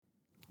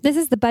This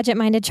is the Budget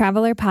Minded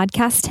Traveler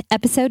Podcast,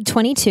 episode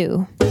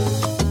 22.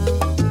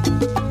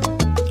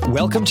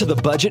 Welcome to the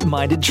Budget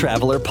Minded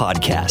Traveler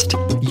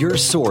Podcast, your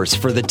source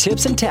for the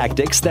tips and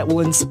tactics that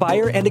will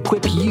inspire and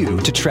equip you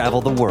to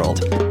travel the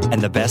world.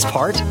 And the best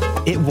part,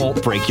 it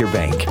won't break your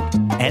bank.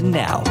 And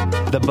now,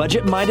 the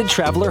Budget Minded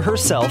Traveler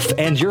herself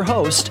and your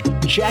host,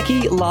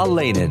 Jackie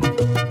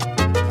LaLanen.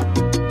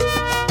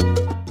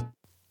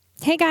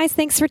 Hey guys,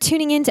 thanks for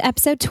tuning in to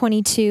episode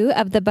 22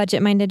 of the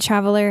Budget Minded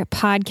Traveler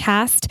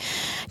Podcast.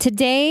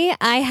 Today,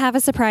 I have a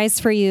surprise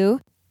for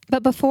you.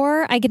 But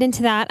before I get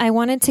into that, I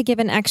wanted to give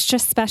an extra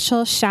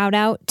special shout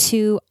out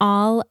to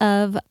all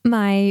of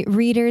my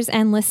readers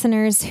and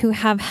listeners who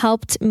have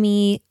helped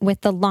me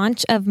with the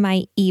launch of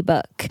my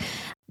ebook.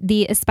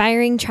 The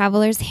Aspiring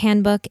Traveler's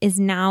Handbook is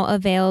now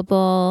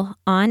available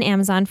on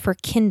Amazon for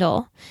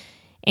Kindle.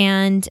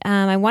 And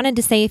I wanted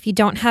to say, if you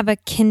don't have a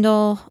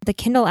Kindle, the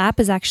Kindle app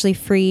is actually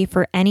free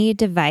for any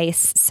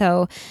device.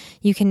 So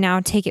you can now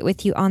take it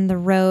with you on the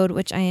road,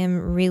 which I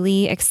am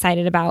really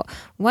excited about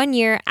 1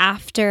 year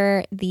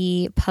after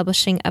the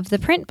publishing of the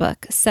print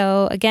book.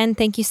 So again,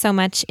 thank you so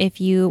much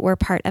if you were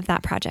part of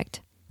that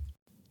project.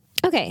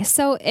 Okay,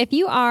 so if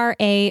you are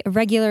a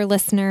regular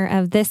listener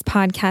of this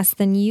podcast,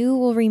 then you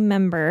will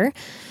remember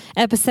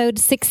episode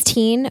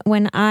 16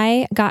 when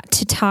I got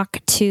to talk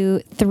to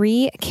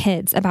 3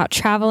 kids about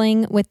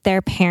traveling with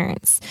their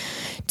parents.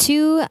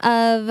 2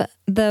 of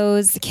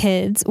those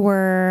kids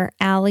were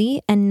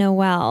Allie and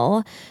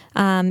Noelle,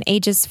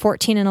 ages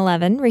 14 and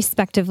 11,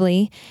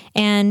 respectively.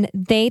 And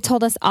they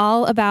told us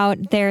all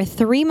about their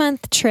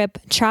 3-month trip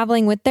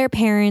traveling with their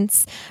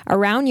parents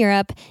around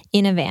Europe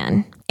in a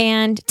van.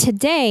 And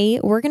today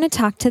we're going to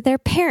talk to their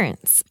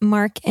parents,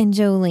 Mark and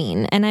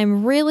Jolene. And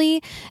I'm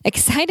really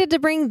excited to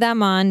bring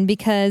them on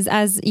because,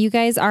 as you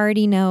guys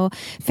already know,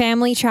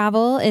 family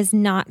travel is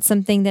not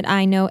something that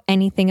I know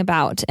anything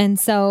about. And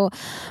so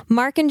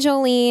Mark and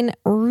Jolene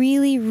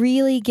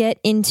really get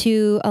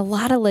into a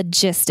lot of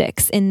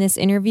logistics in this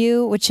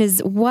interview, which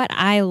is what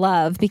I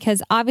love,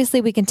 because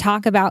obviously we can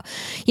talk about,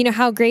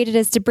 how great it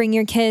is to bring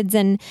your kids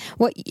and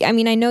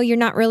I know you're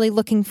not really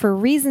looking for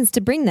reasons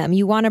to bring them.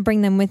 You want to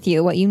bring them with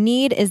you. What you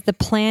need is the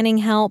planning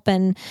help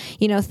and,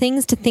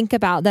 things to think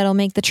about that'll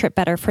make the trip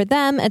better for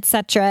them,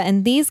 etc.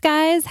 And these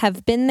guys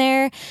have been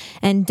there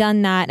and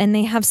done that. And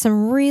they have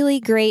some really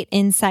great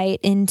insight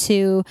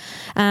into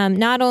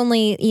not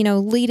only,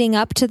 leading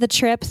up to the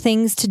trip,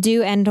 things to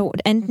do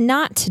and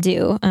not to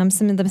do,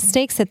 some of the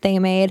mistakes that they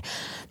made,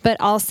 but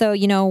also,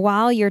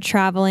 while you're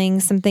traveling,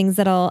 some things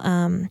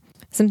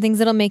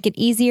that'll make it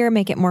easier,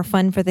 make it more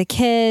fun for the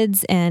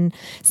kids, and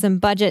some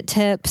budget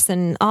tips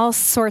and all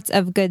sorts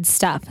of good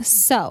stuff.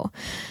 So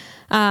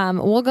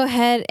we'll go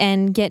ahead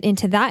and get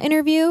into that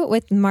interview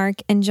with Mark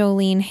and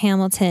Jolene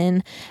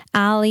Hamilton,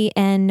 Allie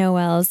and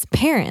Noelle's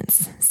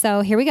parents.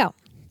 So here we go.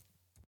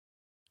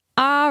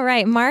 All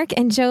right, Mark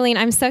and Jolene,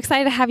 I'm so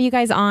excited to have you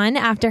guys on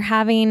after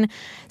having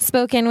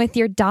spoken with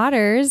your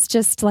daughters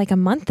just like a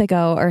month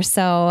ago or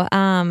so.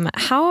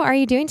 How are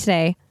you doing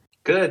today?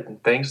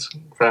 Good. Thanks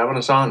for having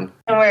us on.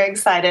 And we're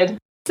excited.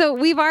 So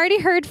we've already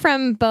heard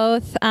from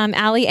both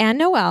Allie and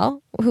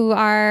Noelle, who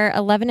are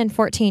 11 and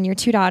 14, your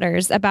 2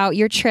 daughters, about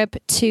your trip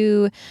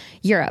to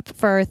Europe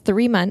for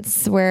 3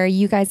 months where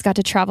you guys got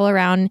to travel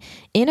around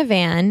in a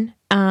van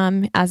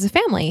as a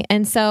family.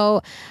 And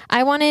so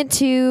I wanted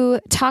to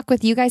talk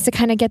with you guys to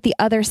kind of get the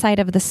other side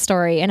of the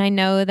story. And I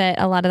know that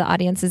a lot of the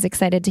audience is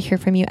excited to hear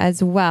from you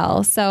as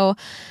well. So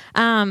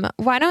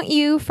why don't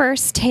you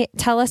first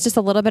tell us just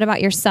a little bit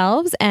about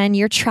yourselves and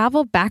your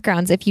travel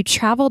backgrounds, if you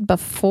traveled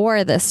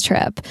before this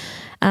trip,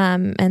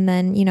 and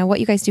then, what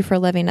you guys do for a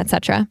living,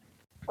 etc.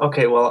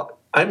 Okay, well,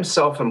 I'm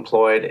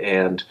self-employed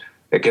and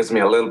it gives me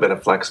a little bit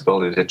of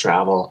flexibility to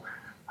travel.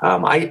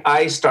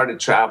 I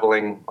started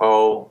traveling,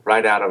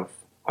 right out of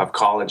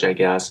college, I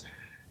guess.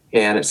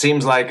 And it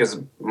seems like as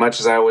much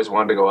as I always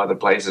wanted to go other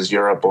places,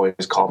 Europe always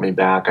called me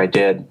back. I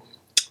did.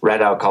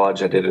 Right out of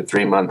college, I did a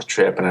 3-month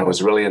trip, and I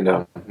was really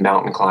into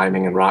mountain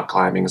climbing and rock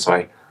climbing. So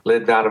I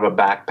lived out of a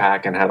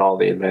backpack and had all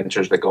the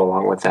adventures that go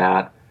along with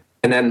that.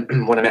 And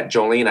then when I met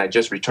Jolene, I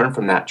just returned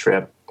from that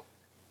trip.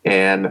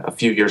 And a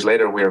few years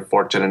later, we were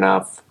fortunate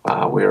enough,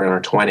 we were in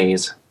our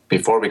 20s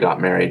before we got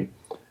married,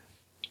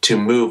 to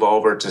move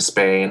over to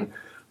Spain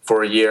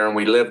for a year. And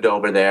we lived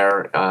over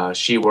there.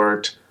 She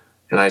worked,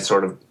 and I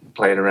sort of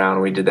played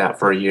around. We did that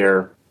for a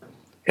year.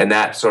 And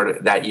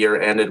that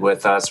year ended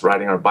with us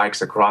riding our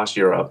bikes across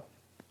Europe.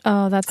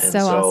 Oh, that's so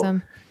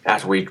awesome.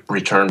 After we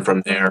returned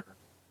from there,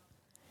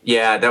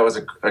 yeah, that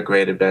was a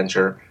great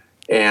adventure.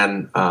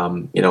 And,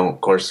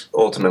 of course,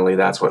 ultimately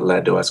that's what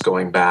led to us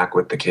going back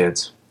with the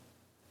kids.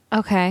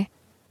 Okay.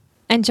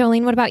 And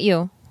Jolene, what about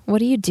you? What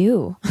do you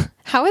do?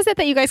 How is it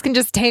that you guys can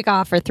just take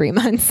off for 3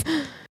 months?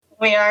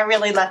 We are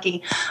really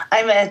lucky.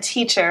 I'm a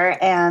teacher,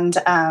 and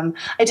I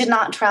did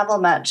not travel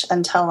much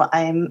until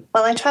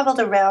I traveled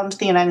around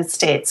the United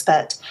States,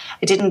 but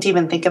I didn't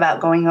even think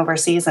about going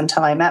overseas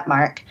until I met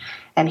Mark,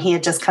 and he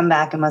had just come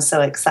back and was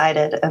so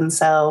excited. And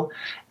so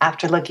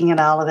after looking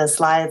at all of his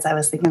slides, I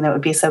was thinking that it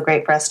would be so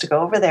great for us to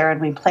go over there, and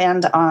we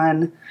planned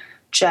on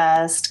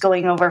just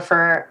going over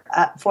for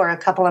a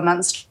couple of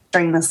months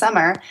during the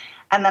summer.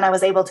 And then I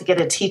was able to get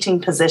a teaching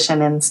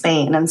position in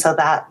Spain. And so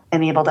that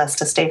enabled us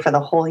to stay for the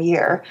whole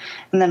year.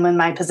 And then when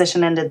my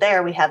position ended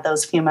there, we had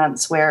those few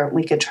months where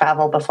we could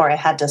travel before I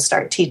had to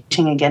start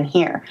teaching again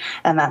here.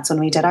 And that's when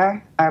we did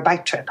our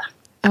bike trip.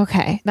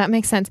 Okay, that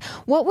makes sense.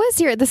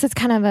 This is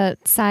kind of a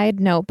side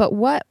note, but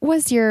what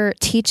was your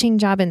teaching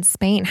job in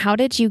Spain? How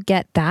did you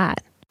get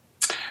that?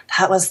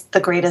 That was the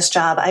greatest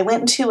job. I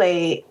went to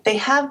they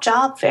have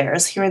job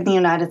fairs here in the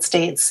United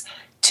States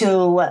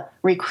to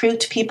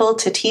recruit people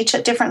to teach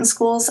at different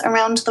schools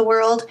around the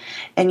world.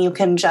 And you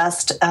can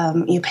just,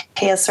 you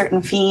pay a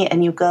certain fee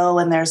and you go,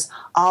 and there's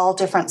all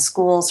different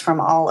schools from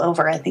all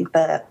over. I think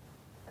the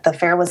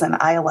fair was in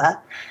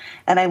Iowa.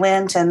 And I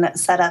went and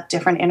set up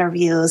different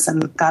interviews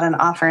and got an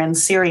offer in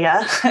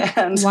Syria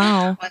and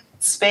wow.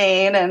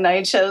 Spain. And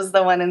I chose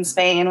the one in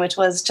Spain, which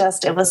was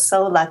it was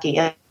so lucky.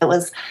 It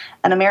was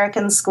an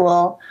American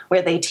school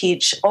where they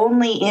teach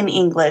only in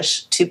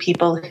English to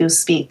people who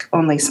speak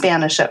only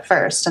Spanish at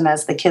first. And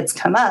as the kids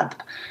come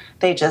up,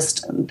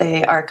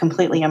 they are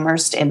completely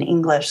immersed in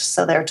English.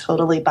 So they're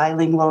totally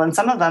bilingual. And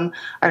some of them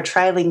are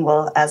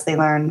trilingual as they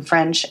learn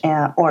French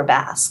or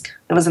Basque.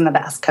 It was in the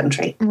Basque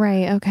country.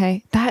 Right.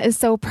 Okay. That is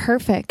so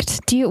perfect.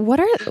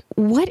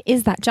 What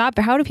is that job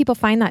fair? How do people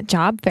find that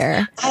job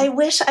fair? I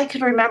wish I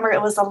could remember.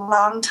 It was a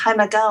long time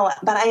ago,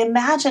 but I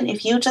imagine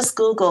if you just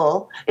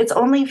Google, it's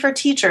only for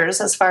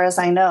teachers as far as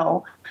I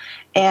know.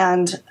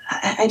 And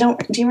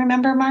do you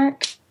remember,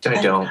 Mark? I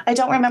don't. I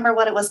don't remember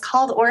what it was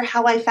called or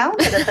how I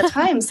found it at the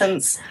time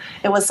since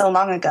it was so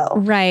long ago.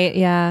 Right.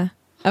 Yeah.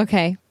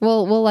 Okay.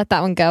 We'll let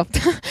that one go.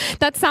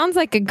 That sounds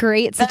like a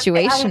great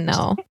situation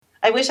though.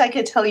 I wish I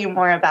could tell you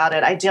more about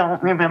it. I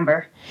don't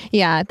remember.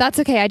 Yeah, that's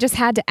okay. I just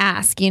had to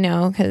ask,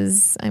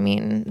 because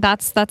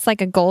that's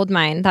like a gold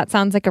mine. That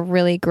sounds like a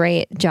really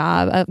great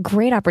job, a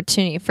great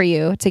opportunity for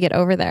you to get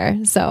over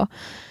there. So,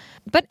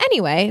 but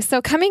anyway,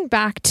 so coming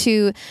back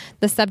to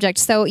the subject,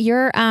 so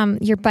your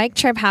bike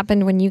trip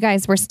happened when you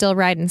guys were still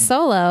riding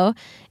solo,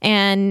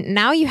 and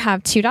now you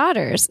have 2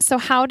 daughters. So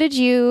how did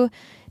you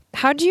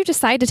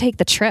decide to take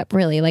the trip?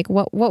 Really, like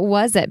what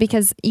was it?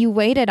 Because you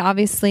waited,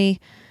 obviously,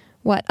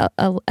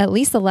 at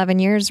least 11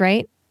 years,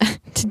 right,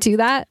 to do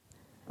that?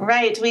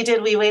 Right. We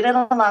did. We waited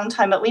a long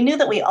time, but we knew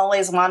that we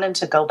always wanted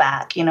to go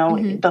back.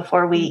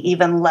 Before we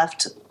even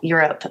left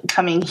Europe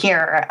coming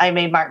here, I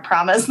made Mark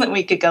promise that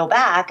we could go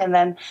back. And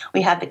then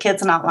we had the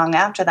kids not long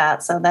after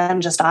that. So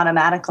then just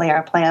automatically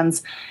our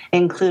plans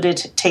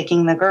included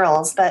taking the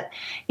girls. But,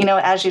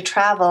 as you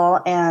travel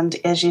and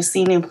as you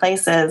see new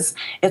places,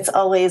 it's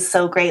always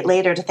so great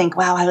later to think,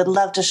 wow, I would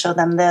love to show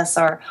them this,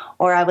 or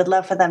I would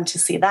love for them to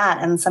see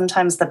that. And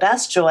sometimes the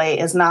best joy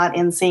is not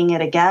in seeing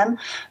it again,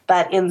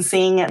 but in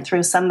seeing it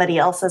through somebody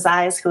else's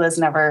eyes who has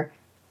never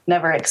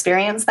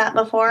experienced that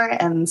before.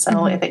 And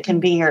so if it can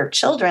be your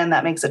children,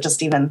 that makes it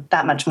just even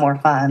that much more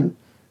fun.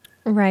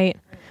 Right.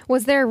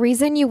 Was there a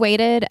reason you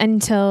waited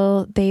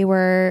until they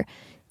were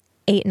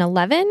 8 and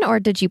 11, or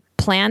did you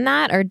plan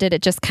that, or did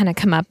it just kind of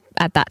come up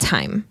at that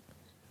time?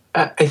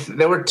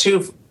 There were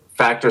 2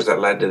 factors that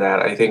led to that.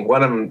 I think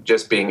one of them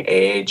just being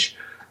age.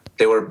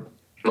 They were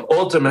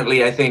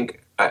ultimately, I think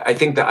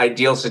the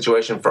ideal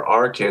situation for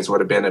our kids would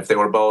have been if they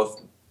were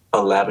both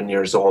 11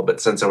 years old, but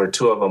since there were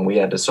 2 of them, we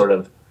had to sort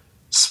of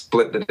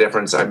split the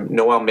difference.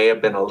 Noelle may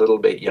have been a little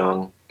bit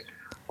young.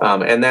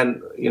 And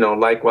then,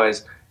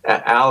 likewise,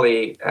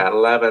 Allie at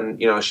 11,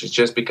 she's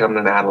just becoming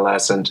an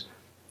adolescent.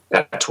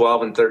 At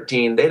 12 and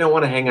 13, they don't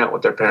want to hang out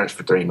with their parents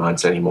for 3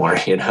 months anymore,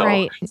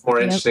 Right. It's more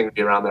interesting to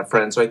be around their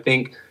friends. So I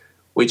think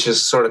we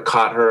just sort of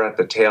caught her at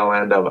the tail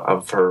end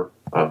of her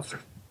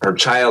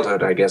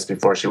childhood, I guess,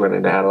 before she went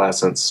into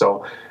adolescence.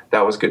 So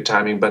that was good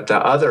timing. But the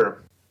other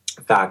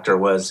factor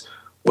was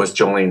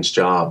Jolene's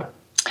job.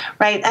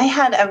 Right. I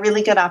had a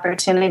really good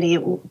opportunity.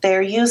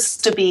 There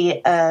used to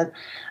be a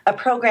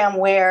program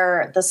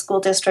where the school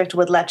district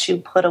would let you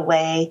put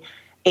away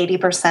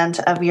 80%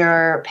 of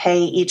your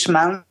pay each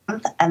month,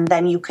 and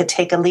then you could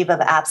take a leave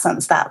of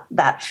absence that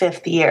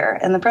 5th year.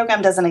 And the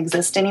program doesn't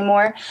exist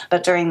anymore,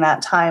 but during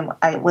that time,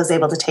 I was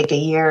able to take a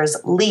year's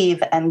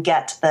leave and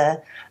get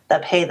the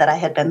pay that I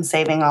had been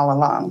saving all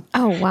along.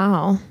 Oh,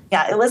 wow.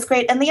 Yeah, it was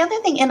great. And the other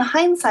thing, in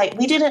hindsight,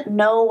 we didn't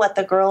know what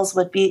the girls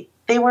would be.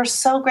 They were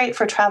so great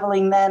for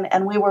traveling then,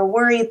 and we were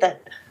worried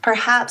that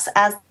perhaps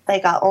as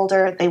they got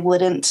older, it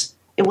wouldn't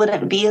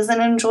be as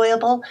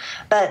enjoyable.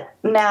 But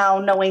now,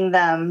 knowing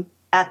them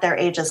at their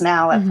ages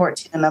now, at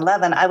 14 and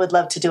 11, I would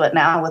love to do it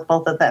now with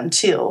both of them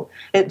too.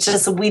 It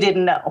just, we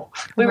didn't know.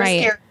 We were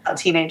scared about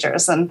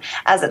teenagers, and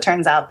as it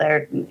turns out,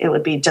 it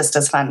would be just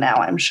as fun now,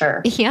 I'm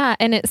sure. Yeah,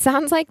 and it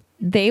sounds like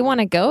they want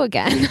to go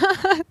again.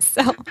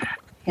 So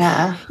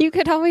yeah, you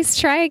could always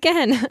try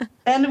again.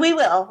 And we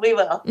will.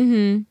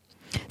 Mm-hmm.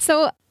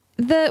 So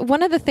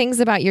one of the things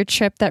about your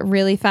trip that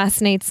really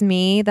fascinates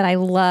me, that I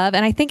love,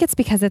 and I think it's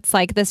because it's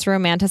like this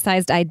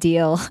romanticized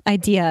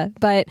idea,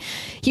 but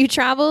you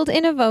traveled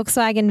in a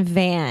Volkswagen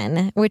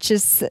van, which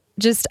is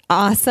just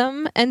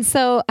awesome. And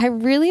so I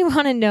really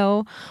want to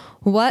know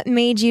what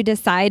made you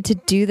decide to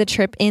do the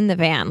trip in the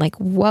van? Like,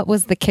 what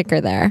was the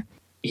kicker there?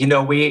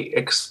 We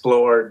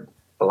explored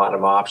a lot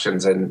of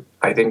options, and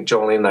I think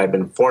Jolene and I have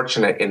been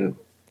fortunate in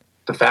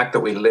the fact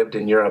that we lived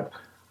in Europe.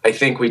 I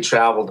think we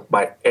traveled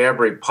by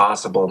every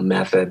possible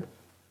method,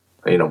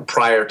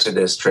 prior to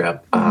this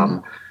trip.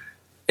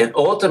 And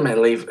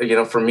ultimately,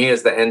 for me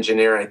as the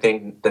engineer, I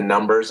think the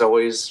numbers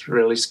always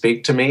really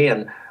speak to me.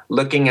 And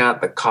looking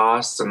at the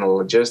costs and the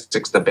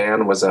logistics, the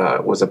van was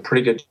a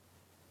pretty good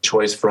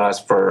choice for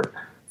us for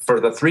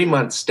the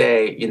 3-month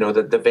stay.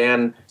 The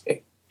van,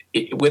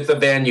 with the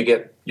van, you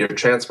get your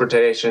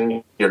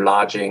transportation, your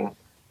lodging,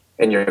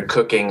 and your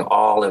cooking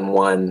all in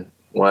one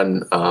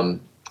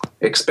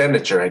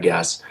expenditure, I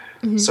guess.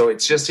 Mm-hmm. So it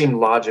just seemed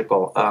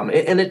logical.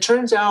 And it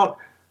turns out,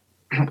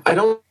 I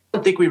don't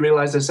think we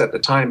realized this at the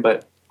time,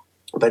 but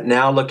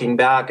now looking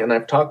back, and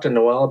I've talked to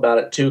Noelle about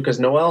it too, because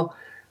Noelle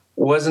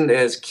wasn't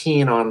as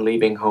keen on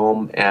leaving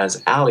home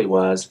as Allie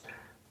was.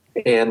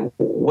 And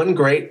one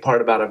great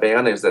part about a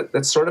van is that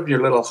that's sort of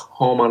your little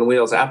home on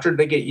wheels. After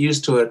they get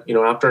used to it,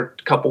 after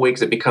a couple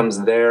weeks, it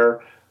becomes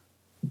their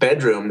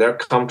bedroom, their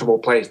comfortable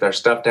place. Their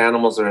stuffed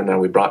animals are in there.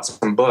 We brought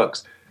some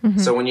books. Mm-hmm.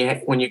 So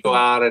when you go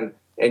out and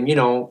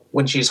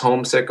when she's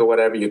homesick or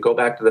whatever, you go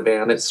back to the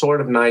van. It's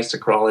sort of nice to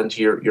crawl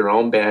into your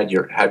own bed.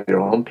 Have your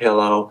own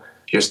pillow,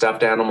 your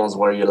stuffed animals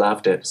where you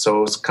left it.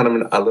 So it's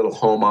kind of a little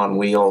home on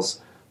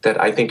wheels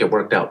that I think it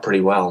worked out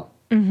pretty well.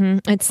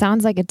 Mm-hmm. It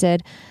sounds like it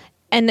did.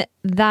 And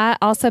that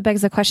also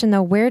begs the question,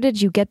 though, where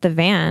did you get the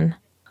van?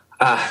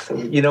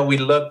 We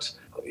looked,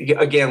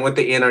 again, with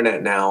the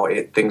internet now,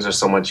 things are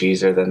so much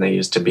easier than they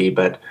used to be,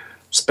 but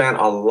spent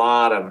a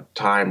lot of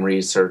time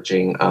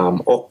researching.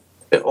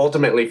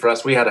 Ultimately, for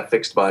us, we had a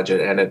fixed budget,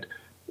 and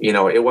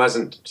it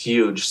wasn't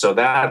huge, so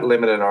that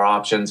limited our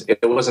options.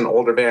 It was an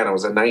older van. It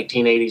was a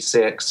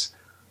 1986,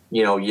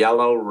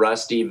 yellow,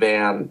 rusty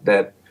van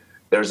that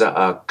there's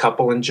a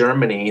couple in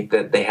Germany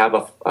that they have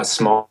a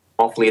small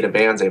fleet of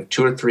vans. They have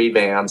 2 or 3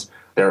 vans.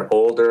 They're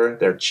older,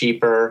 they're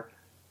cheaper,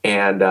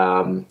 and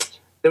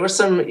there were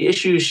some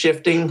issues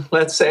shifting,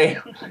 let's say.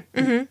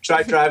 Mm-hmm.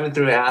 Try driving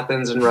through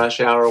Athens in rush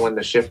hour when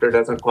the shifter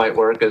doesn't quite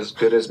work as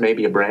good as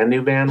maybe a brand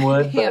new van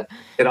would, but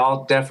it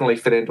all definitely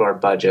fit into our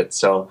budget.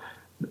 So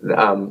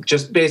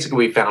just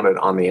basically we found it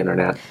on the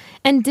internet.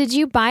 And did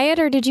you buy it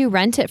or did you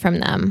rent it from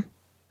them?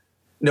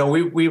 No,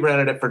 we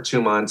rented it for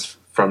 2 months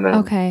from them.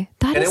 Okay.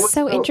 That is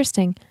so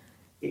interesting.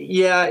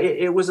 Yeah,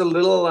 it was a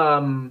little,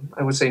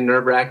 I would say,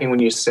 nerve-wracking when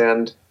you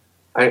send,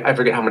 I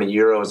forget how many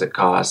euros it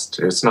cost.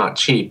 It's not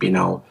cheap,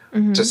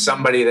 mm-hmm. to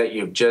somebody that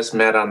you've just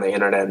met on the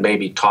internet and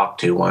maybe talked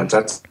to once.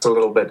 That's a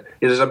little bit,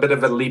 there's a bit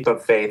of a leap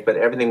of faith, but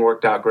everything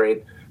worked out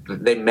great.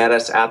 They met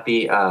us at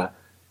the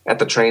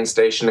train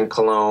station in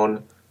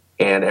Cologne,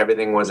 and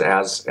everything was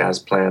as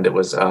planned. It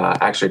was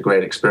actually a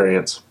great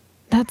experience.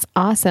 That's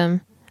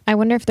awesome. I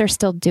wonder if they're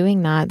still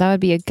doing that. That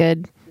would be a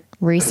good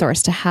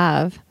resource to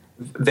have.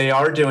 They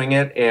are doing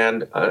it,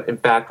 and in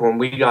fact, when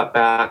we got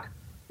back,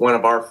 one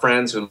of our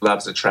friends who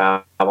loves to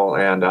travel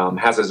and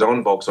has his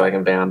own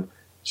Volkswagen van,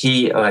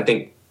 he, I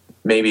think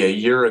maybe a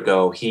year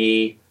ago,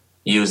 he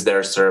used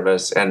their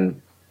service and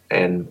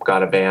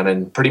got a van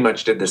and pretty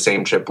much did the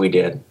same trip we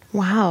did.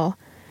 Wow.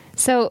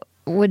 So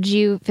would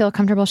you feel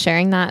comfortable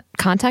sharing that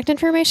contact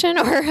information,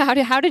 or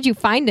how did you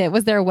find it?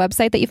 Was there a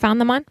website that you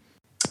found them on?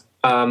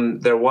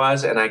 There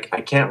was, and I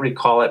can't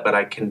recall it, but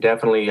I can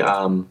definitely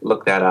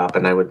look that up,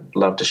 and I would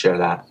love to share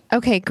that.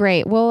 Okay,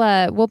 great.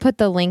 We'll put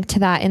the link to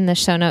that in the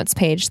show notes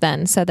page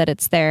then, so that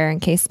it's there in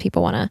case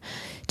people want to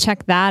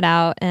check that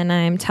out. And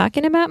I'm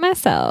talking about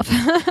myself.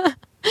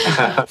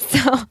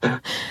 So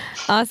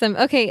awesome.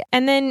 Okay,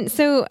 and then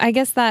so I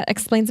guess that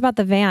explains about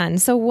the van.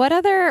 So what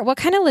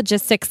kind of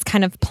logistics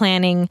kind of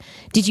planning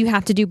did you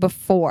have to do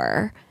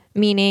before?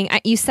 Meaning,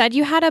 you said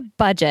you had a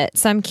budget,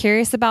 so I'm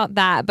curious about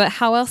that. But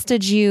how else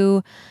did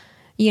you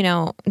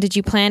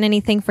plan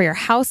anything for your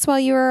house while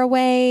you were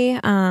away?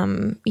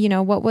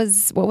 What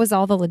was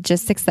all the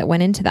logistics that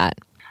went into that?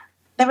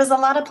 There was a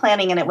lot of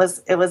planning, and it was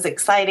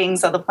exciting.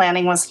 So the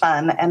planning was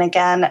fun. And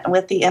again,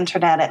 with the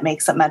internet, it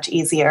makes it much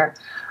easier.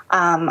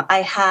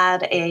 I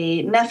had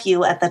a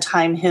nephew at the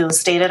time who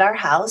stayed at our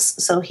house,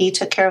 so he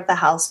took care of the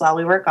house while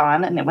we were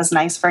gone, and it was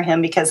nice for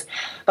him because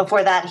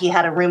before that he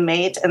had a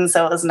roommate, and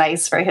so it was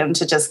nice for him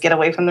to just get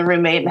away from the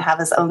roommate and have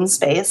his own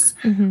space.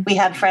 Mm-hmm. We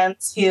had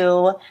friends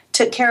who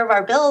took care of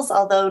our bills,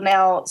 although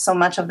now so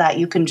much of that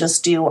you can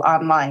just do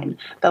online.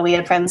 But we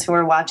had friends who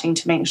were watching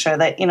to make sure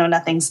that,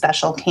 nothing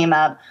special came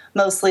up.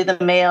 Mostly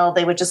the mail,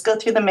 they would just go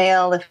through the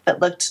mail. If it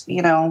looked,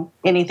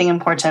 anything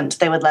important,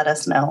 they would let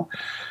us know.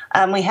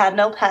 We had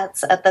no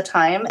pets at the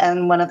time,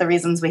 and one of the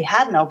reasons we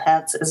had no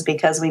pets is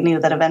because we knew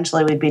that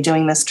eventually we'd be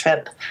doing this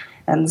trip,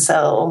 and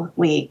so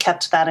we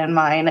kept that in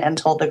mind and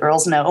told the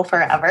girls no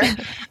forever.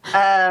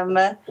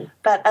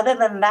 But other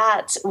than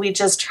that, we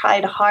just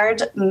tried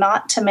hard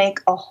not to make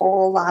a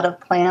whole lot of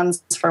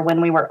plans for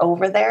when we were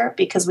over there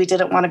because we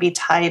didn't want to be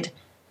tied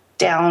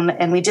down,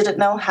 and we didn't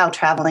know how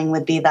traveling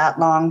would be that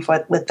long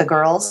with the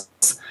girls.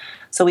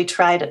 So we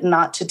tried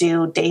not to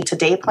do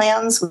day-to-day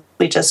plans.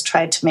 We just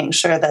tried to make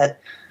sure that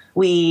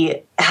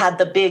we had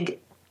the big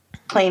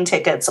plane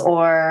tickets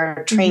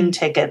or train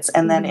tickets.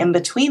 And then in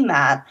between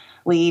that,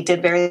 we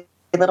did very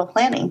little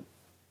planning.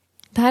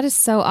 That is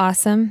so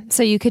awesome.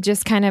 So you could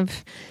just kind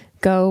of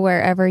go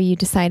wherever you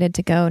decided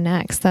to go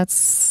next.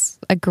 That's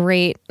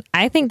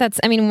I think that's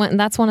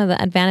one of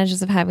the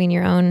advantages of having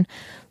your own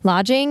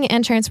lodging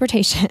and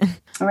transportation.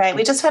 Right.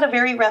 We just had a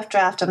very rough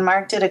draft, and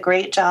Mark did a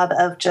great job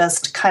of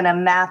just kind of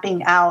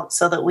mapping out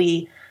so that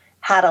we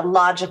had a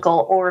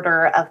logical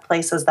order of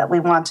places that we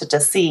wanted to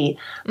see,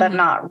 but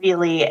not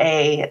really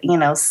a,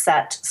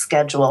 set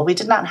schedule. We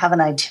did not have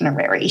an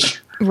itinerary.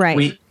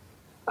 Right.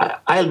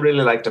 I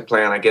really like to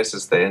plan. I guess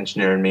it's the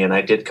engineer in me, and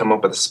I did come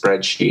up with a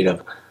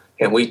spreadsheet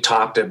and we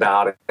talked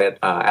about it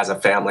as a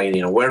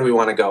family. Where do we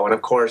want to go? And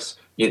of course,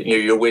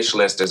 your wish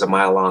list is a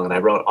mile long, and I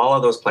wrote all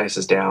of those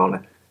places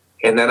down.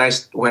 And then I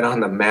went on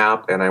the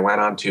map, and I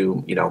went on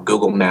to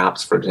Google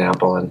Maps, for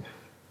example, and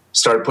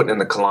started putting in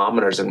the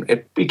kilometers. And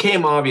it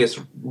became obvious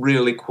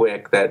really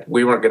quick that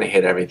we weren't going to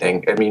hit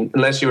everything. I mean,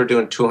 unless you were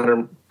doing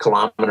 200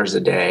 kilometers a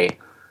day.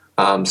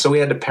 So we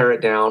had to pare it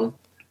down.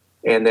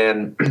 And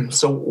then,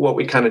 so what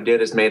we kind of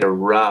did is made a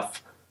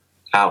rough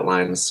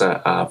outline.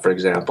 For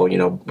example,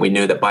 we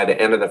knew that by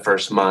the end of the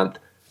first month,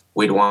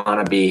 we'd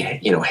want to be,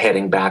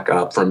 heading back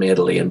up from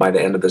Italy. And by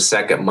the end of the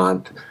second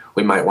month,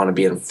 we might want to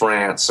be in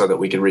France so that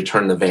we could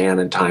return the van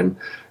in time.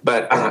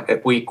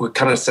 But we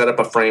kind of set up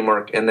a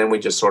framework, and then we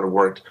just sort of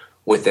worked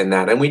within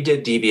that. And we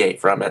did deviate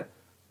from it,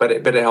 but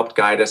it helped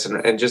guide us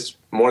and just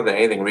more than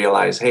anything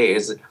realize, hey,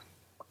 is it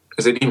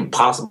even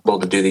possible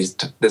to do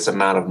this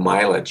amount of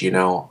mileage,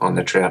 on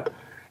the trip?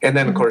 And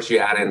then, of course, you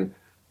add in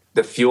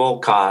the fuel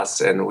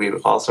costs, and we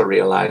also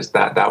realized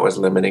that was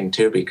limiting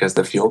too, because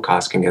the fuel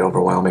costs can get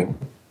overwhelming.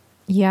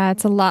 Yeah,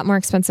 it's a lot more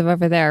expensive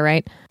over there,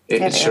 right?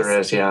 It sure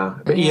is, yeah.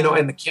 But,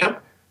 and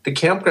the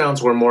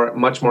campgrounds were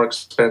much more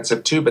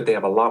expensive too, but they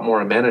have a lot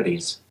more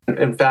amenities.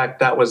 In fact,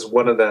 that was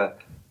one of the,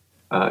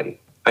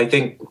 I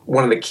think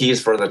one of the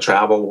keys for the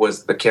travel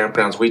was the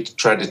campgrounds. We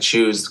tried to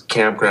choose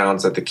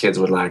campgrounds that the kids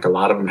would like. A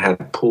lot of them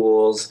had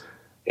pools,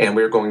 and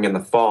we were going in the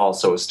fall,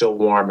 so it was still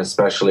warm,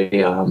 especially,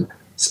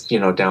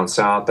 down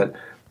south. But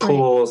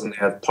pools, and they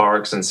had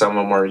parks, and some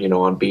of them were,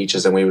 on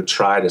beaches, and we would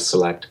try to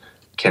select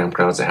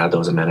campgrounds that had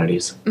those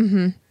amenities.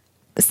 Mm-hmm.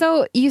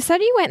 So you said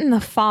you went in the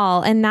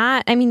fall,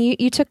 and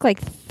you took like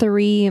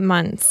 3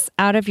 months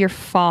out of your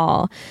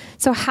fall.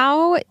 So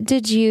how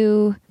did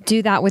you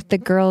do that with the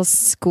girls'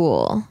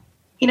 school?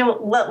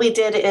 What we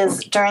did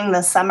is during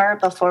the summer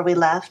before we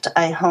left,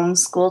 I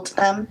homeschooled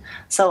them.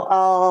 So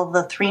all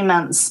the 3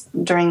 months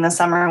during the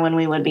summer when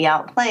we would be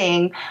out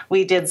playing,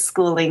 we did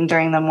schooling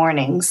during the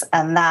mornings.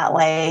 And that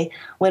way,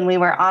 when we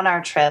were on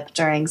our trip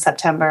during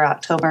September,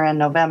 October, and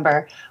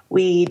November,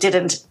 we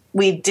didn't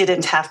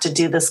have to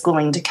do the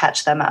schooling to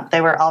catch them up.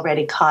 They were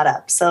already caught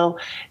up. So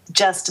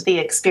just the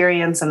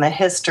experience and the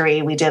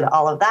history, we did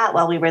all of that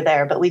while we were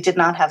there, but we did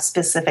not have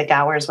specific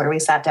hours where we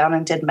sat down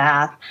and did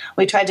math.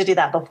 We tried to do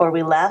that before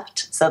we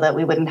left so that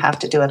we wouldn't have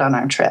to do it on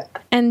our trip.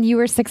 And you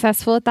were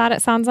successful at that,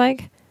 it sounds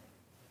like?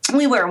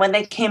 We were. When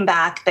they came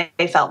back,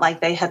 they felt like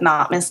they had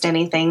not missed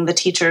anything. The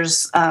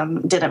teachers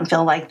didn't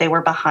feel like they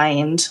were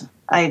behind.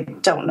 I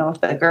don't know if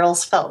the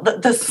girls felt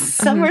that the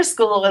summer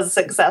school was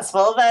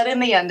successful, but in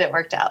the end, it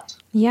worked out.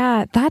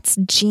 Yeah, that's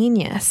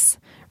genius.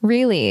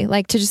 Really,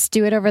 like to just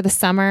do it over the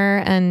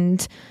summer,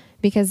 and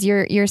because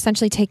you're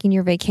essentially taking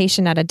your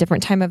vacation at a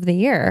different time of the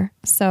year.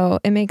 So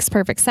it makes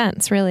perfect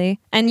sense, really.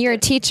 And you're a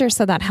teacher,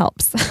 so that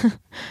helps.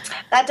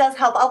 That does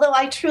help. Although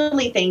I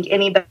truly think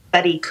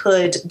anybody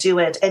could do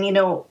it. And,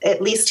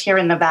 at least here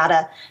in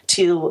Nevada,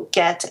 to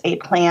get a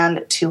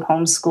plan to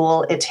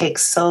homeschool, it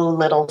takes so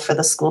little for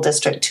the school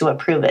district to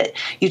approve it.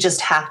 You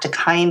just have to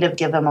kind of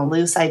give them a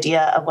loose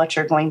idea of what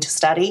you're going to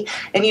study.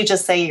 And you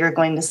just say you're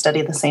going to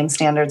study the same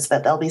standards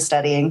that they'll be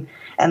studying,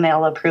 and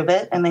they'll approve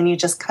it. And then you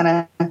just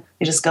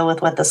go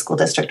with what the school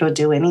district would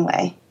do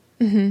anyway.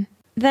 Mm-hmm.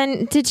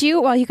 Then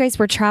while you guys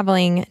were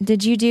traveling,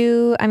 did you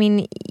do,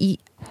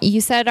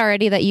 you said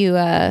already that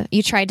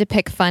you tried to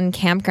pick fun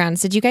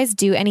campgrounds. Did you guys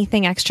do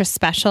anything extra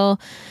special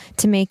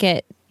to make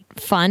it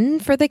fun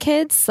for the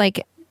kids?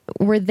 Like,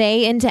 were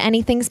they into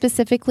anything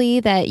specifically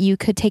that you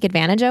could take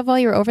advantage of while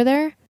you were over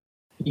there?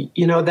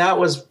 That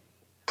was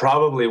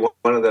probably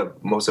one of the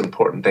most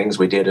important things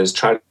we did, is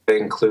try to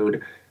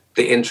include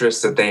the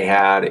interests that they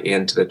had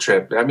into the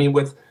trip.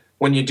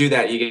 When you do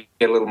that, you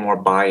get a little more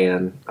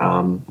buy-in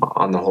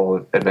on the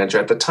whole adventure.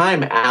 At the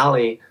time,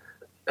 Allie,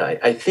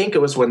 I think it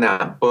was when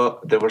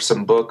there were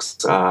some books,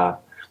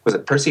 was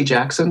it Percy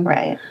Jackson?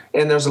 Right.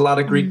 And there's a lot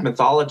of Greek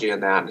mythology in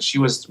that, and she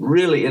was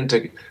really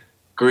into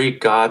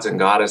Greek gods and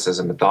goddesses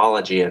and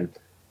mythology. And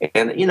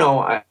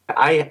I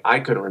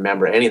couldn't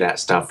remember any of that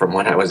stuff from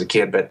when I was a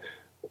kid, but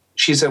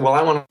she said, well,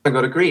 I want to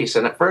go to Greece.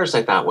 And at first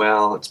I thought,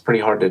 well, it's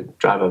pretty hard to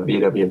drive a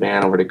VW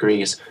van over to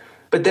Greece.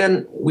 But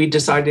then we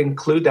decided to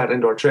include that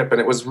into our trip,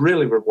 and it was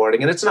really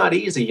rewarding. And it's not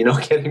easy,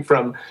 getting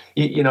from,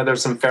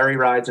 there's some ferry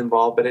rides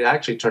involved, but it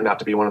actually turned out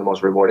to be one of the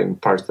most rewarding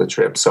parts of the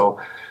trip.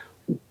 So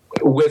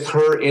with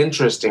her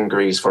interest in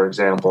Greece, for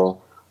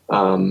example,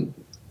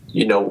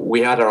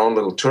 we had our own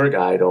little tour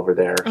guide over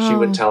there. Oh. She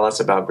would tell us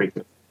about Greek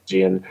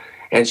mythology,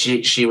 and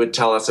she would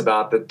tell us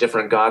about the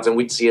different gods, and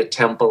we'd see a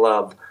temple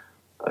of,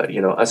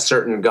 a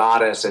certain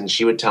goddess, and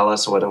she would tell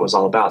us what it was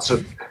all about.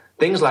 So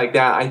things like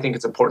that, I think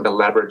it's important to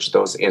leverage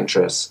those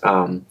interests.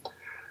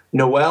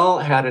 Noelle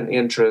had an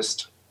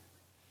interest.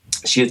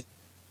 She had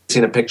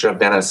seen a picture of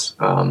Venice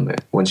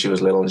when she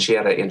was little, and she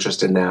had an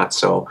interest in that.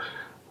 So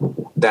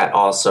that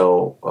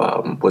also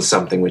was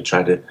something we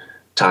tried to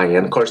tie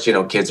in. Of course,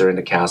 kids are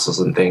into castles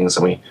and things,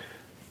 and we,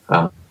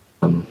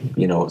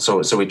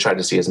 so we tried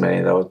to see as many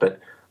of those. But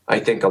I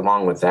think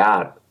along with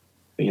that,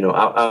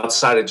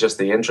 outside of just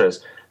the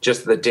interest,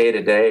 just the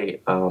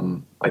day-to-day,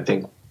 I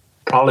think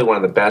probably one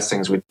of the best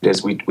things we did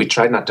is we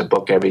tried not to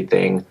book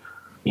everything,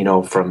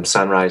 from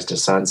sunrise to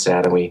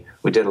sunset. And we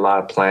did a lot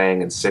of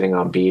playing and sitting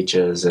on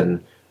beaches.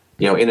 And,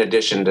 in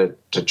addition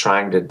to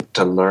trying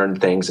to learn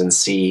things and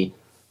see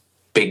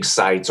big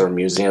sites or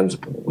museums,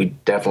 we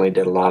definitely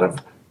did a lot of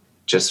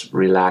just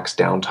relaxed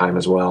downtime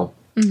as well.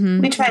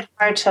 We tried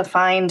hard to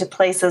find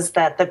places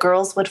that the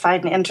girls would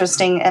find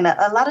interesting. And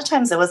a lot of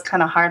times it was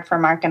kind of hard for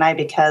Mark and I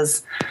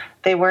because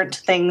they weren't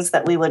things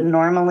that we would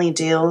normally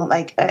do.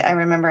 Like I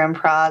remember in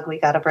Prague, we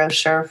got a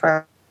brochure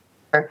for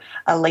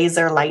a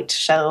laser light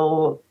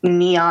show,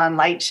 neon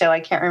light show. I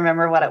can't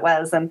remember what it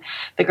was. And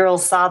the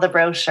girls saw the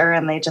brochure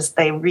and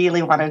they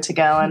really wanted to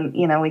go. And,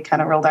 we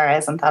kind of rolled our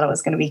eyes and thought it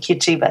was going to be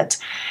kitschy, but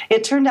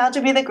it turned out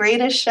to be the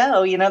greatest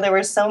show. There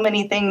were so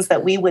many things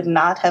that we would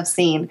not have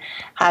seen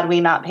had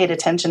we not paid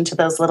attention to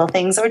those little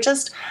things, or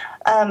just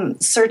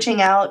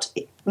searching out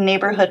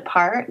neighborhood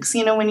parks.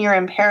 When you're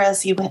in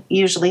Paris, you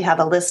usually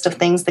have a list of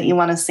things that you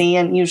want to see.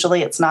 And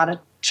usually it's not a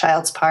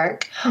child's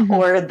park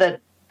or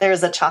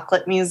there's a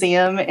chocolate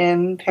museum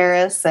in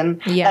Paris,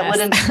 and that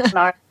wouldn't be on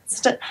our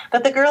list.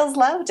 But the girls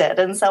loved it.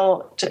 And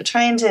so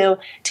trying to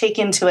take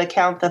into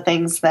account the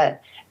things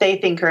that they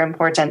think are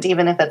important,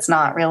 even if it's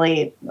not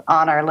really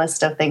on our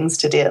list of things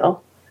to do.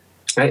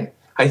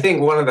 I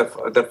think one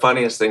of the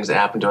funniest things that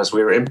happened to us,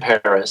 we were in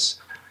Paris,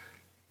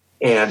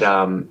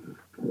 and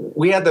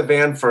we had the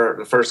van for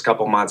the first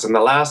couple months. And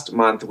the last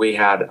month we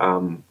had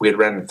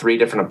rented 3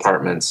 different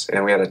apartments,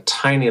 and we had a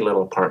tiny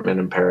little apartment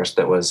in Paris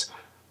that was...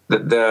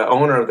 The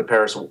owner of the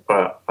Paris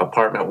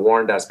apartment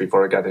warned us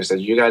before we got there.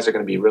 Said, "You guys are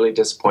going to be really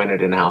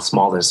disappointed in how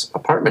small this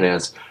apartment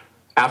is."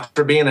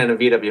 After being in a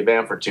VW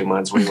van for 2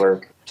 months, we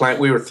were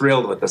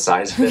thrilled with the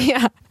size of it.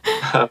 Yeah.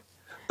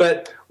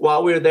 But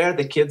while we were there,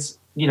 the kids,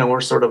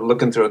 were sort of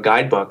looking through a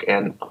guidebook,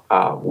 and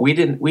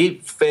we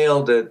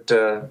failed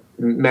to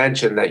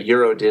mention that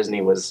Euro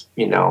Disney was,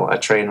 a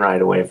train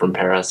ride away from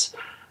Paris,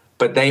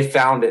 but they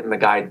found it in the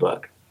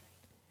guidebook,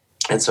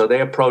 and so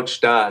they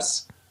approached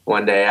us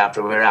one day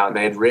after we were out, and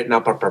they had written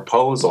up a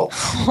proposal.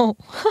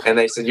 And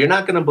they said, "You're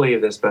not going to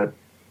believe this, but,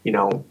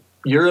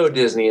 Euro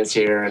Disney is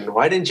here, and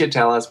why didn't you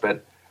tell us?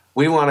 But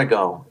we want to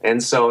go."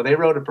 And so they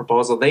wrote a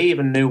proposal. They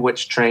even knew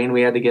which train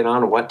we had to get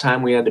on, what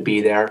time we had to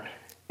be there.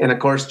 And, of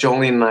course,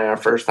 Jolene and I, our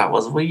first thought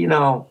was,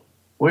 well,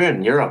 we're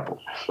in Europe.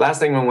 Last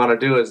thing we want to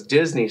do is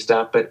Disney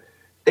stuff. But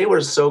they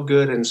were so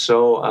good and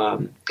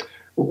so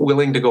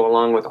willing to go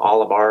along with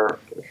all of our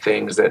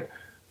things that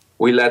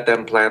we let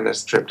them plan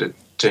this trip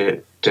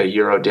to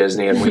Euro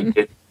Disney, and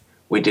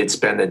we did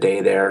spend a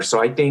day there.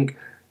 So I think,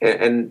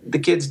 and the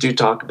kids do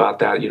talk about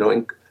that,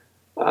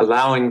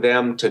 allowing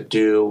them to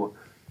do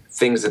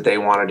things that they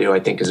want to do,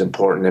 I think is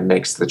important and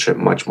makes the trip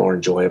much more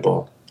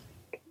enjoyable.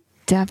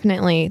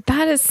 Definitely.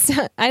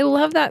 I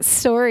love that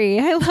story.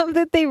 I love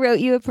that they wrote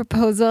you a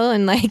proposal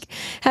and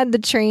had the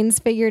trains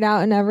figured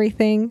out and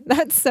everything.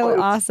 That's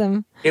so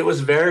awesome. It was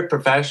very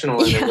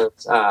professional, and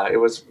it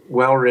was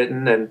well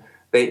written, and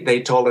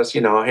They told us,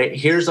 hey,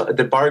 here's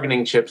the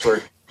bargaining chips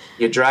where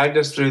you dragged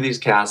us through these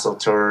castle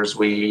tours.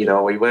 We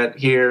went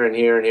here and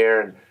here and here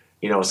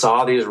and,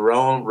 saw these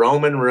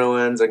Roman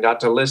ruins and got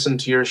to listen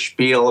to your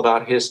spiel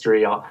about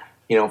history,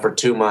 for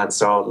 2 months.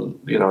 So,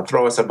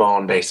 throw us a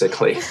bone,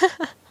 basically.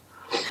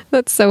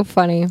 That's so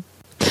funny.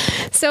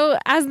 So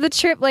as the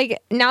trip,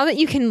 now that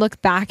you can look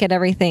back at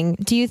everything,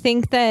 do you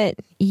think that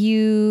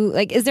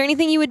is there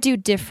anything you would do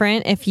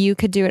different if you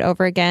could do it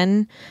over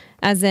again,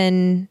 as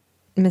in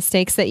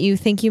mistakes that you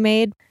think you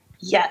made?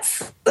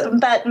 Yes,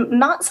 but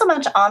not so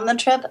much on the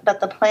trip, but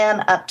the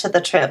plan up to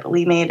the trip.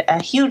 We made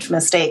a huge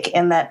mistake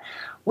in that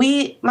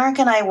Mark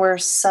and I were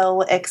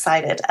so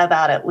excited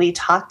about it. We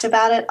talked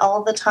about it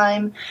all the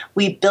time.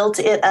 We built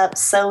it up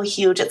so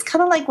huge. It's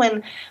kind of like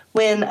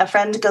when a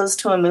friend goes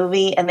to a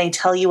movie and they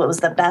tell you it was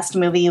the best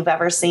movie you've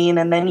ever seen,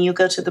 and then you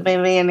go to the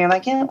movie and you're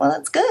like, yeah, well,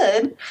 it's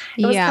good.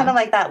 It was kind of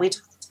like that. We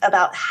talked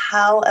about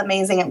how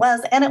amazing it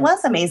was, and it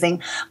was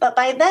amazing. But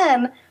by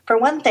then, for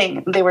one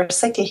thing, they were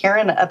sick of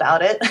hearing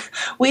about it.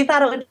 We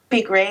thought it would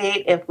be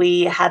great if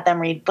we had them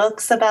read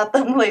books about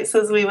the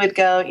places we would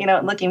go.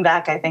 Looking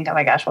back, I think, oh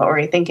my gosh, what were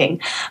we thinking?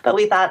 But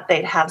we thought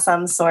they'd have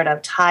some sort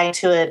of tie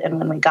to it. And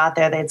when we got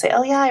there, they'd say,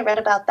 oh yeah, I read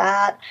about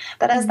that.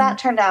 But as that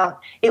turned out,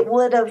 it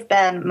would have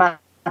been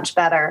much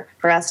better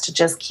for us to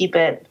just keep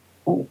it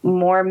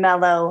more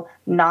mellow,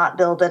 not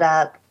build it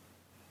up,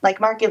 like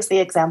Mark gives the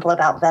example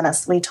about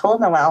Venice. We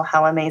told Noelle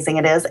how amazing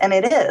it is, and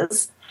it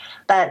is.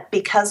 But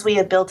because we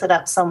had built it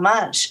up so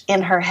much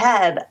in her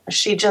head,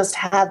 she just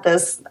had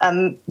this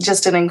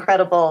just an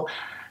incredible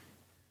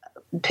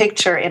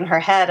picture in her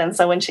head. And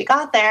so when she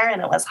got there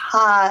and it was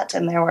hot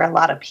and there were a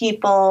lot of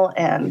people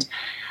and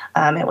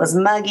it was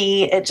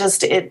muggy,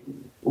 it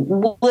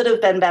would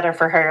have been better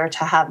for her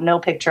to have no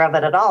picture of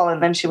it at all.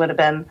 And then she would have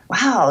been,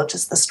 wow,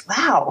 just this,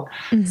 wow.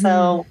 Mm-hmm.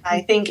 So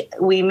I think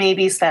we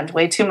maybe spent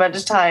way too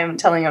much time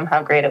telling them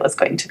how great it was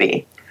going to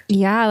be.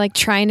 Yeah, like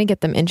trying to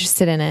get them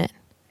interested in it.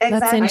 Exactly.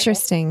 That's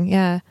interesting.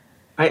 Yeah.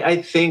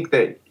 I think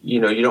that, you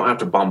don't have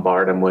to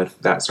bombard them with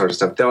that sort of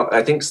stuff.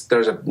 I think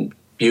there's a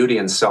beauty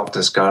in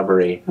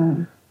self-discovery.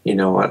 On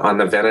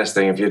the Venice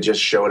thing, if you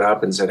just showed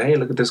up and said, hey,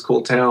 look at this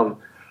cool town.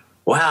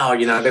 Wow,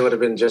 they would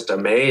have been just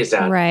amazed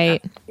at how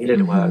neat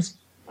it was.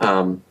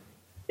 And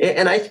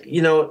I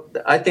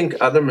think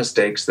other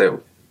mistakes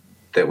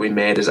that we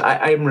made is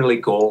I'm really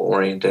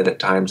goal-oriented at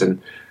times. And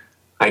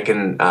I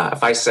can,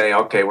 if I say,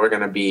 okay, we're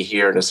going to be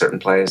here in a certain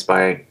place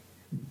by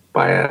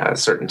a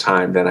certain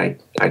time, then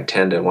I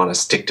tend to want to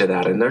stick to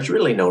that. And there's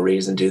really no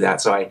reason to do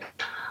that. So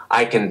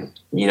I can,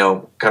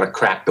 kind of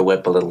crack the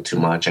whip a little too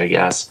much, I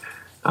guess.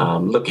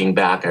 Looking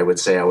back, I would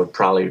say I would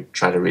probably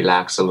try to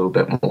relax a little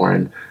bit more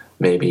and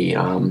maybe,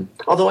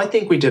 although I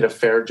think we did a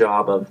fair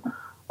job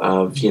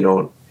of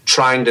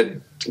trying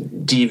to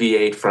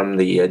deviate from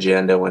the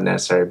agenda when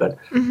necessary. But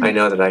I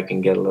know that I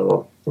can get a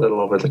little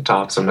over the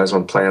top sometimes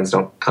when plans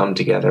don't come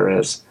together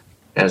as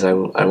I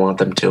want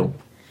them to.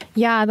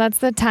 Yeah, that's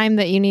the time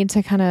that you need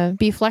to kind of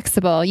be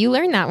flexible. You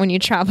learn that when you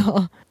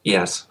travel.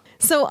 Yes.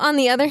 So on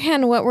the other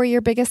hand, what were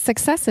your biggest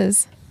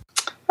successes?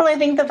 Well, I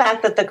think the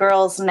fact that the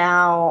girls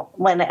now,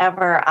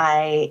 whenever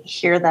I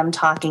hear them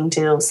talking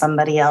to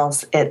somebody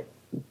else,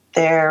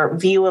 their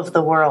view of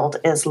the world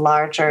is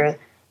larger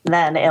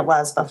than it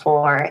was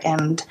before.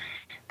 And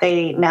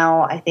they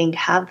now, I think,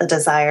 have the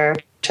desire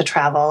to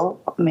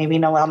travel. Maybe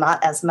Noelle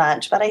not as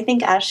much, but I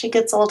think as she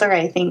gets older,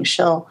 I think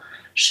she'll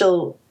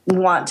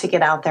want to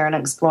get out there and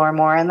explore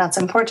more. And that's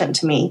important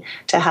to me,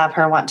 to have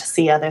her want to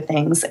see other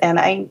things. And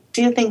I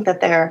do think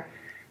that they're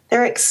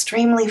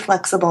extremely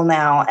flexible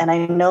now. And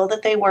I know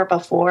that they were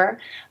before,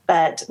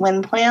 but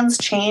when plans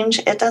change,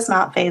 it does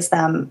not faze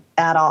them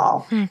at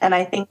all. And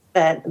I think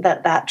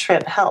that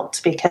trip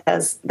helped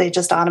because they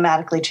just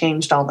automatically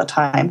changed all the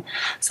time.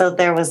 So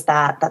there was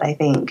that I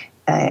think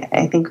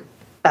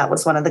that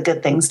was one of the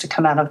good things to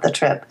come out of the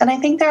trip. And I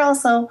think they're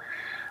also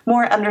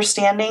more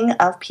understanding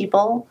of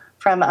people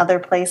from other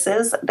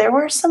places. There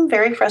were some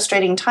very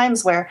frustrating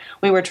times where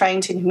we were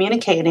trying to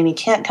communicate and you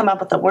can't come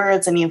up with the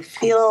words and you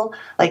feel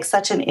like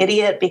such an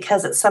idiot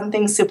because it's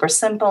something super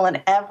simple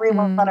and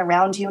everyone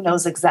around you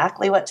knows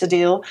exactly what to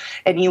do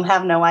and you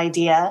have no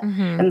idea.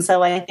 And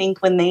so I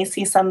think when they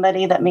see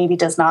somebody that maybe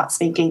does not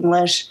speak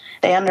English,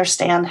 they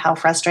understand how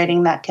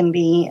frustrating that can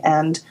be,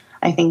 and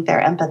I think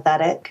they're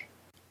empathetic.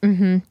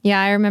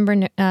 Yeah, I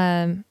remember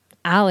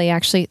Allie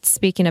actually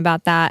speaking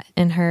about that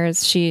in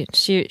hers. She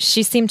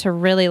seemed to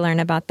really learn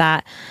about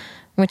that,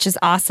 which is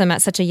awesome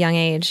at such a young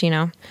age,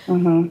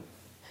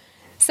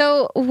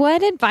 So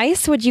what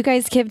advice would you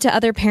guys give to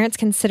other parents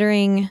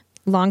considering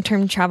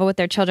long-term travel with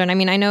their children? I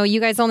mean, I know you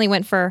guys only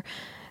went for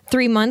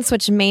 3 months,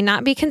 which may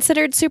not be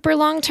considered super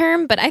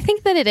long-term, but I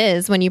think that it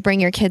is when you bring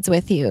your kids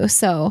with you.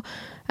 So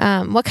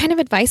what kind of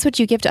advice would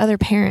you give to other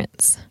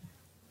parents?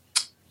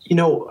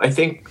 I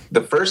think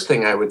the first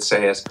thing I would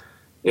say is,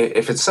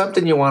 if it's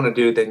something you want to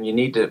do, then you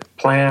need to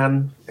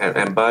plan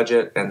and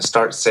budget and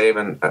start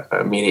saving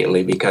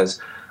immediately,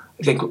 because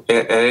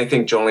I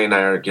think Jolene and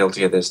I are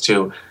guilty of this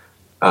too.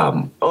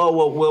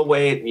 We'll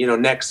wait,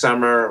 next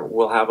summer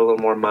we'll have a little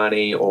more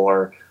money,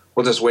 or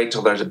we'll just wait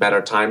till there's a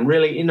better time.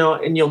 Really,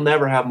 and you'll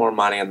never have more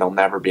money and there'll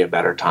never be a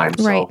better time.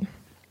 Right. So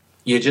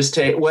you just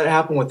take what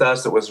happened with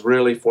us that was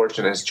really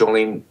fortunate is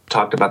Jolene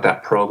talked about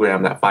that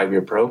program, that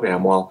 5-year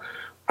program. Well,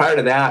 prior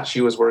to that,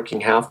 she was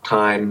working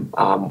half-time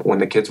when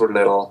the kids were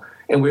little,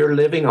 and we were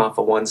living off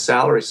of one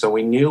salary, so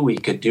we knew we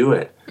could do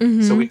it.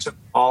 So we took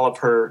all of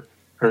her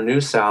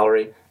new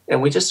salary,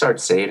 and we just started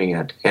saving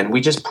it, and we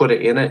just put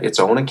it in its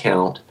own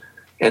account,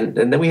 and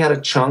then we had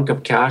a chunk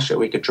of cash that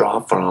we could draw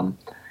from.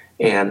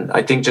 And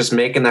I think just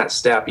making that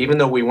step, even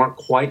though we weren't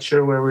quite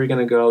sure where we were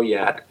going to go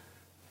yet,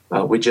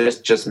 we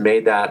just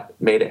made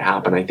it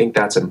happen. I think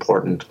that's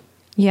important.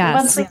 Yes.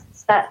 Once we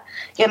that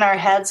in our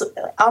heads,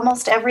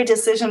 almost every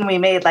decision we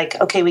made, like,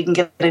 okay, we can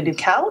get a new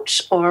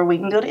couch or we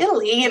can go to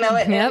Italy,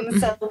 and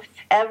so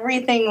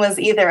everything was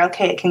either,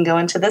 okay, it can go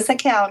into this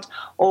account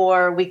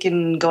or we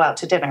can go out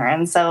to dinner.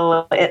 And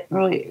so it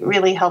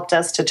really helped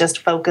us to just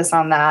focus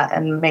on that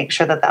and make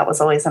sure that was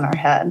always in our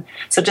head.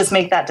 So just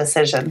make that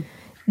decision.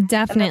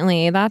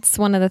 Definitely. That's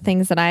one of the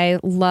things that I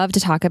love to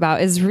talk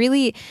about is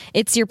really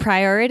it's your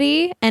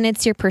priority and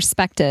it's your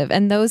perspective.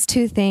 And those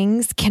two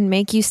things can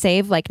make you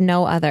save like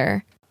no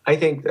other. I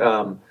think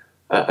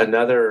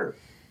another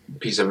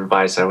piece of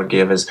advice I would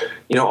give is,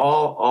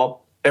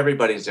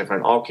 everybody's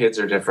different. All kids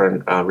are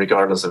different,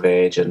 regardless of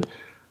age. And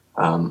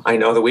I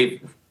know that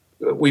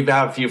we've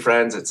had a few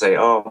friends that say,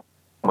 "Oh,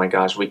 my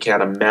gosh, we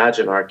can't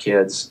imagine our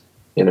kids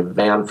in a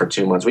van for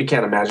 2 months. We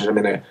can't imagine them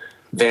in a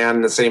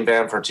van, the same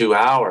van for 2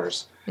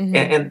 hours. Mm-hmm.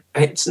 And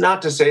it's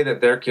not to say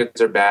that their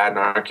kids are bad and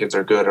our kids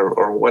are good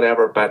or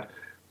whatever, but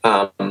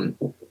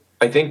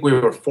I think we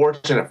were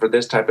fortunate for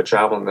this type of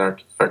travel,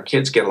 and our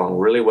kids get along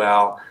really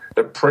well.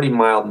 They're pretty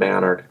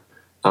mild-mannered.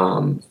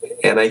 And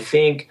I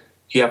think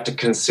you have to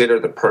consider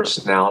the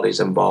personalities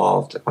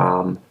involved.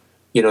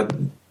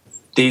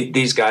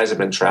 These guys have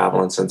been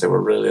traveling since they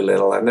were really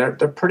little, and they're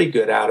pretty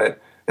good at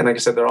it. And like I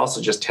said, they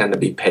also just tend to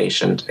be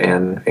patient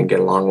and get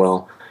along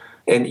well.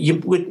 And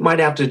you might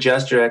have to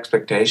adjust your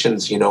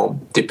expectations,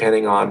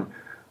 depending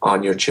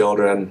on your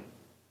children.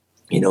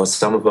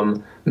 Some of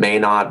them may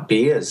not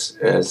be as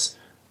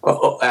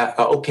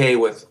okay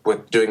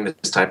with doing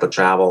this type of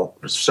travel,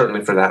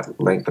 certainly for that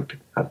length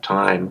of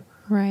time.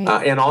 Right.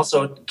 And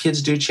also,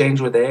 kids do change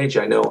with age.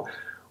 I know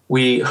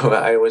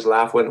I always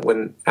laugh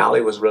when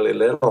Allie was really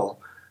little.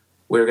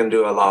 We were going to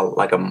do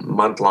like a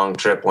month-long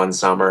trip one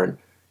summer,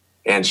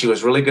 and she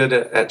was really good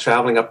at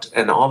traveling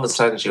and all of a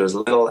sudden she was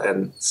little,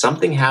 and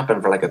something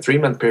happened for like a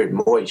 3-month period.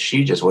 Boy,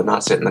 she just would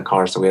not sit in the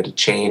car, so we had to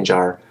change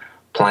our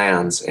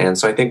plans. And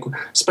so I think,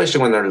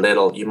 especially when they're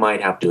little, you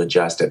might have to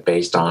adjust it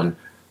based on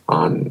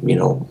how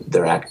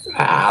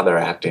they're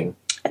acting.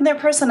 And their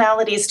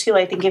personalities, too.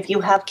 I think if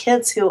you have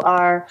kids who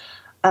are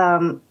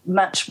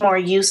much more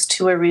used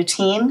to a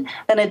routine,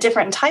 then a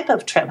different type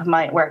of trip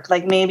might work,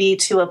 like maybe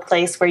to a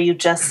place where you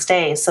just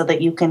stay so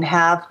that you can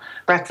have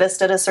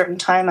breakfast at a certain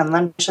time and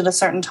lunch at a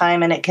certain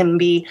time, and it can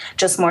be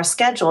just more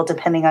scheduled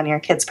depending on your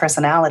kids'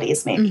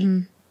 personalities, maybe.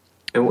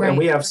 Mm-hmm. And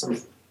we have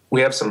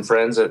some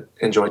friends that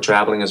enjoy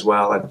traveling as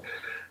well, and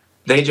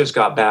they just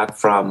got back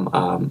from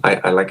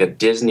like a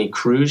Disney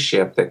cruise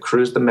ship that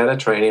cruised the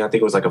Mediterranean. I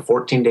think it was like a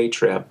 14-day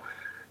trip.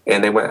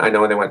 And they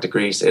went to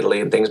Greece, Italy,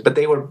 and things, but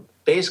they were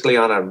basically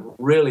on a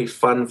really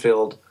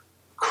fun-filled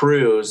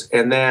cruise,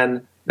 and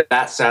then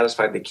that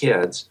satisfied the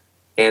kids.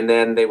 And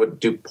then they would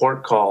do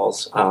port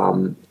calls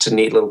to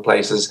neat little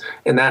places,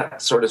 and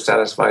that sort of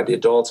satisfied the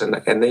adults.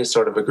 And they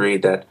sort of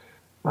agreed that,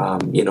 I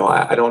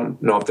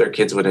don't know if their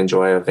kids would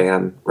enjoy a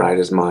van ride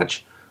as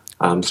much.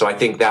 So I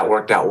think that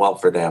worked out well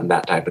for them,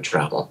 that type of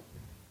travel.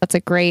 That's a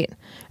great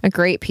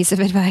piece of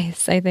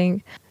advice, I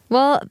think.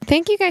 Well,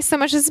 thank you guys so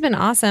much. This has been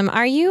awesome.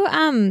 Are you,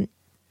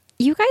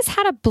 you guys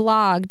had a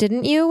blog,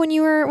 didn't you, when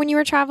you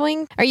were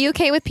traveling? Are you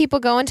okay with people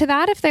going to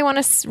that if they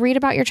want to read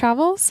about your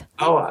travels?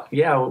 Oh,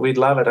 yeah, we'd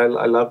love it. I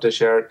love to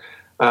share it.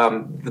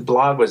 The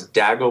blog was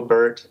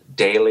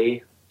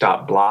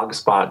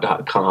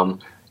dagobertdaily.blogspot.com.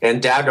 And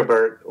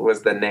Dagobert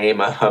was the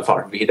name of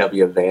our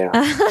VW van.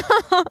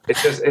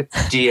 It's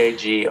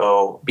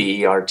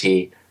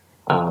Dagobert.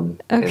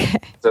 Okay.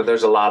 So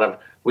there's a lot of,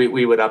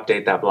 we would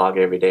update that blog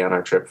every day on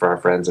our trip for our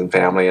friends and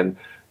family. And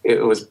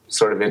it was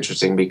sort of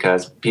interesting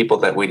because people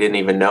that we didn't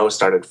even know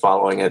started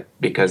following it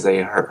because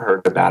they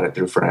heard about it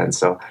through friends.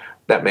 So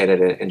that made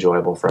it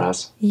enjoyable for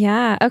us.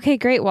 Yeah. Okay,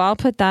 great. Well, I'll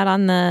put that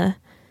on the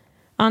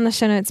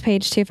show notes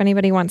page too if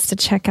anybody wants to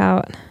check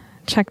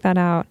that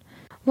out.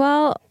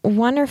 Well,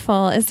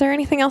 wonderful. Is there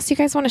anything else you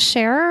guys want to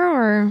share,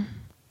 or?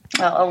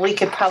 Well, we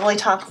could probably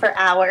talk for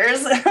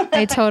hours.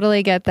 I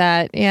totally get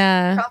that.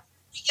 Yeah. Probably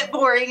get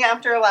boring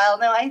after a while.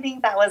 No, I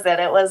think that was it.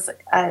 It was,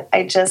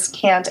 I just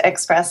can't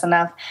express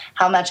enough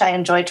how much I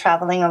enjoyed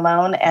traveling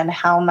alone and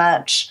how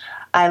much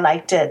I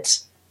liked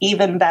it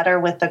even better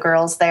with the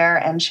girls there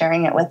and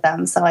sharing it with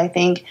them. So I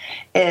think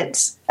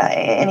it's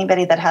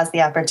anybody that has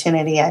the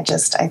opportunity, I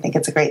think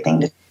it's a great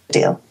thing to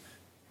do. And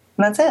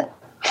that's it.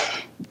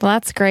 Well,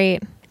 that's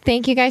great.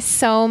 Thank you guys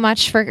so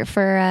much for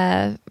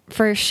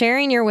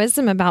sharing your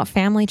wisdom about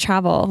family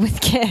travel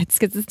with kids,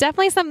 because it's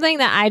definitely something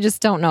that I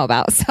just don't know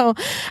about. So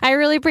I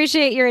really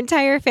appreciate your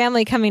entire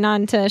family coming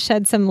on to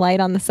shed some light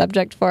on the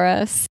subject for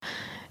us.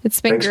 It's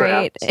been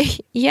great.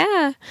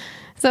 Yeah.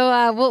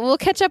 So we'll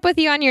catch up with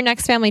you on your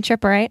next family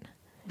trip, all right?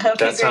 Okay,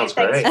 that sounds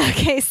great.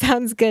 Okay,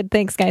 sounds good.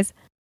 Thanks, guys.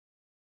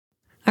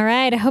 All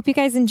right. I hope you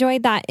guys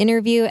enjoyed that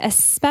interview,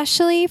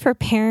 especially for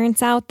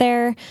parents out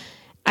there.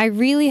 I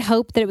really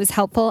hope that it was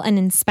helpful and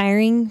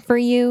inspiring for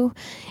you.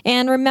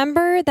 And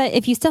remember that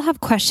if you still have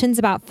questions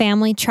about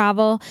family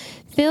travel,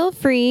 feel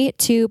free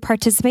to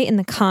participate in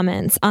the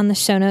comments on the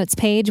show notes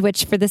page,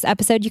 which for this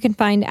episode you can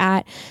find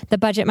at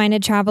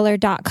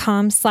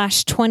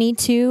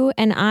thebudgetmindedtraveler.com/22.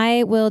 And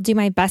I will do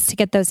my best to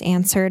get those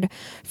answered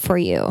for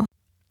you.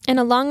 And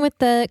along with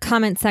the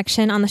comment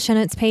section on the show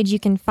notes page, you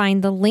can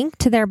find the link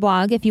to their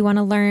blog if you want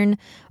to learn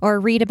or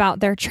read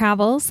about their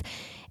travels.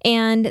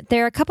 And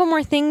there are a couple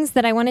more things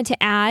that I wanted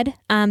to add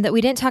that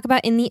we didn't talk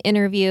about in the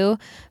interview,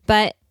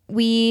 but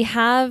we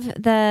have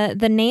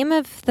the name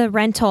of the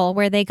rental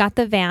where they got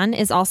the van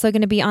is also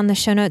going to be on the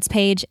show notes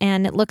page.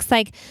 And it looks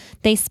like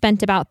they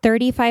spent about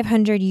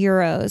 3,500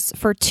 euros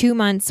for 2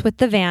 months with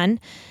the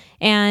van.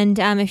 And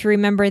if you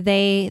remember,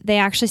 they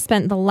actually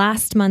spent the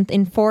last month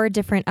in 4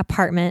 different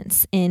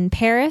apartments in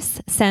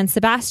Paris, San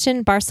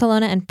Sebastian,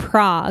 Barcelona, and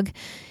Prague.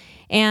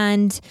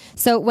 And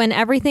so when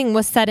everything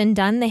was said and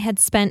done, they had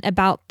spent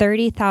about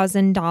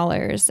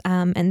 $30,000.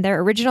 And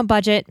their original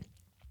budget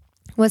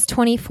was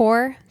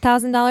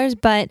 $24,000,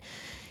 but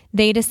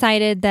they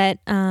decided that,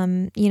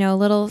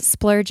 little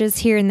splurges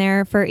here and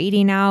there for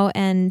eating out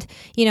and,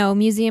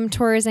 museum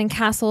tours and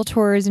castle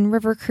tours and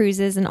river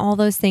cruises and all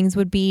those things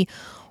would be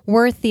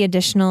worth the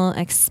additional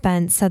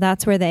expense. So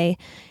that's where they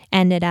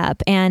ended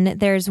up. And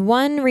there's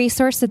one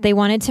resource that they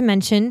wanted to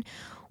mention,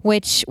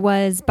 which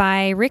was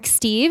by Rick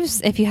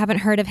Steves. If you haven't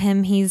heard of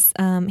him, he's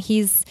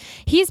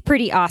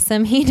pretty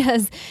awesome. He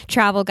does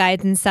travel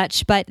guides and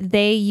such, but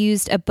they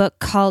used a book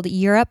called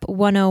Europe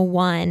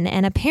 101.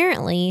 And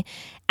apparently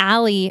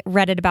Allie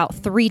read it about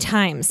 3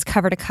 times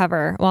cover to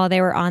cover while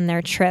they were on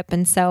their trip.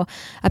 And so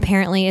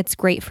apparently it's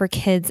great for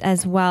kids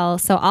as well.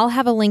 So I'll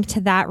have a link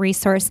to that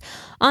resource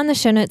on the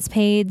show notes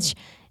page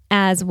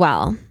as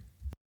well.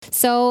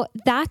 So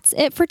that's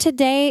it for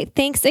today.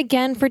 Thanks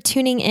again for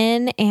tuning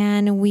in,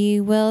 and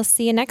we will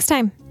see you next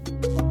time.